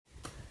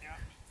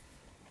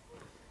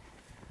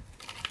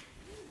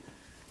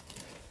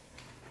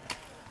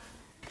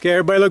Okay,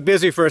 everybody look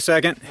busy for a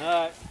second.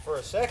 For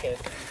a second.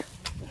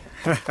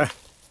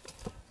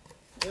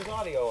 There's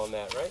audio on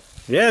that, right?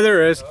 Yeah,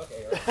 there is.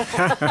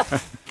 Okay.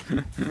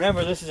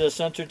 Remember, this is a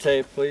center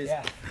tape, please.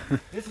 Yeah.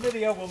 This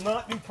video will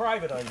not be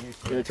private on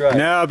YouTube. That's right.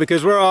 No,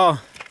 because we're all...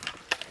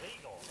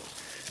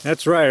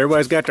 That's right.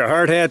 Everybody's got their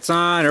hard hats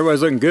on.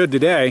 Everybody's looking good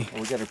today.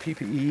 We got our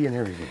PPE and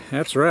everything.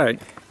 That's right.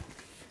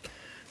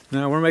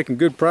 Now we're making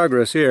good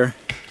progress here.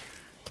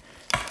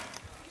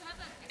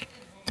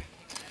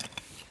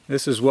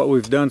 This is what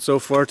we've done so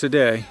far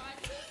today.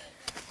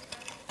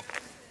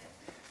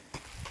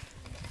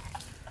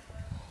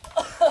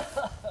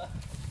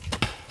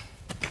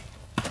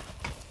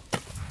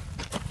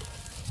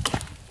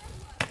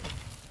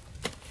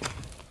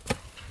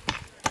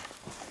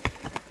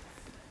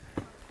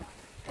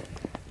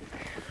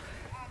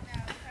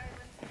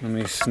 Let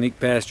me sneak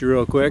past you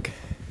real quick.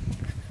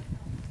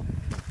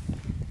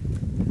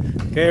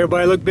 Okay,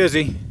 everybody look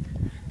busy.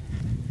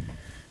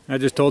 I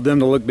just told them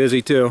to look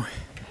busy too.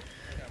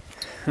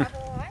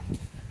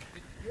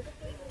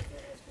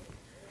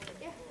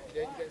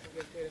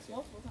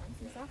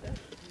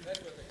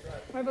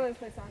 My brothers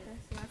play soccer,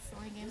 so that's the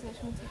only games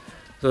I went to.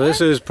 So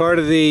this is part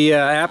of the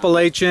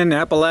Appalachian,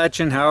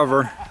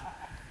 however,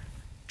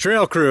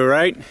 Trail Crew,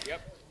 right?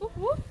 Yep.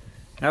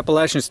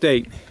 Appalachian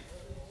State.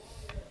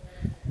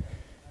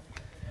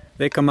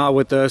 They come out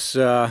with us,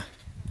 I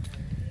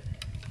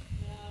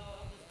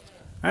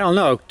don't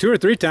know, 2 or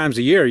 3 times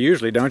a year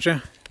usually, don't you? I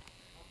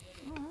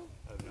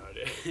have no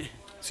idea.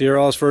 So you're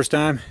all's first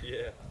time?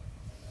 Yeah.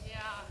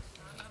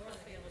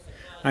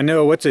 I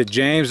know, what's it,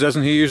 James,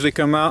 doesn't he usually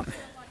come out?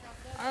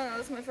 I don't know,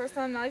 this is my first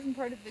time not even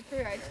part of the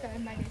crew. I just got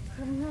invited to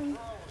come along.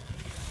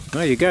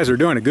 Well, you guys are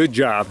doing a good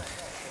job.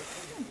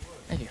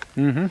 Thank you.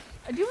 Mm-hmm.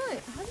 I do want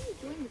to, how do you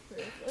join the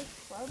crew? Like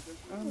club or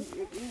something?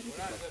 You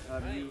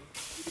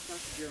can talk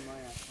to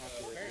Jeremiah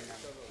afterwards, and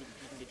he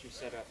can get you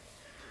set up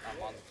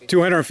on the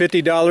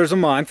 $250 a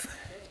month.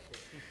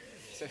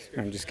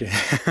 I'm just kidding.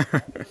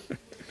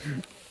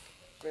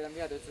 But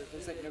yeah,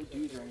 there's like no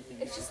dues or anything.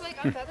 It's just like,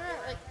 I'm better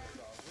at like,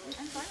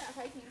 I'm fine at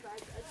hiking, but I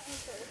just need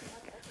to listen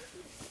up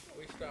exercise.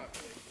 We stopped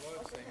at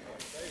one thing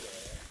like they were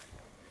at,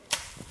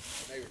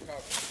 and they were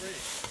talking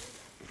French.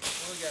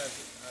 One guy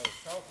I was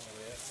talking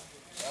with,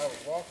 I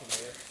was walking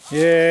with,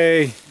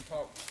 Yay. he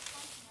talked,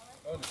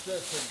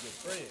 understood pretty good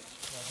French.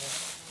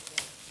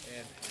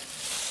 And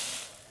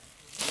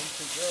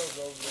these 2 girls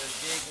over there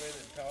giggling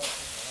and talking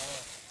and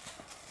all.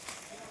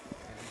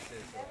 And he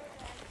says,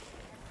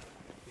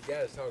 the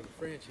guy that's talking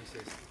French, he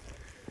says,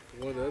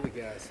 one of the other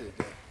guys said,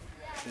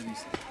 then he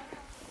said,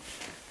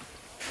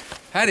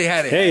 howdy,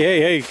 howdy.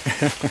 Hey.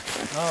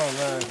 Oh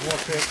man, more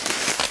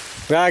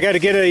pics. Well, I got to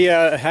get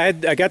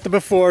I got the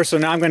before, so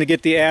now I'm going to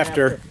get the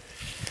after.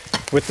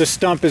 With the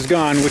stump is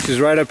gone, which is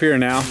right up here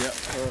now. Yep.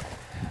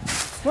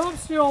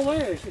 Stump's still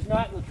there, she's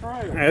not in the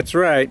trail. That's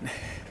right.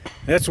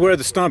 That's where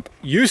the stump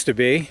used to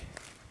be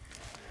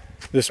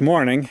this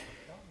morning.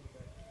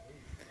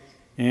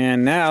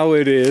 And now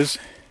it is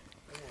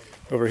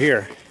over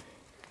here.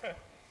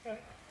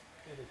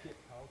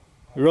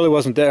 It really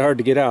wasn't that hard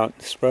to get out,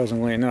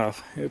 surprisingly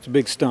enough. It's a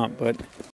big stump, but